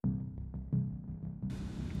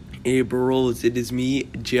Hey bros, it is me,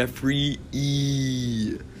 Jeffrey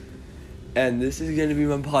E. And this is gonna be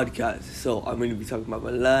my podcast. So I'm gonna be talking about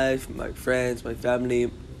my life, my friends, my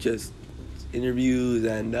family, just interviews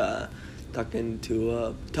and talking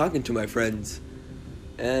to my friends.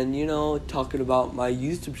 And talking about my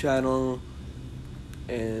YouTube channel.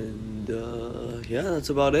 And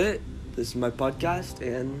that's about it. This is my podcast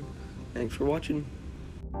and thanks for watching.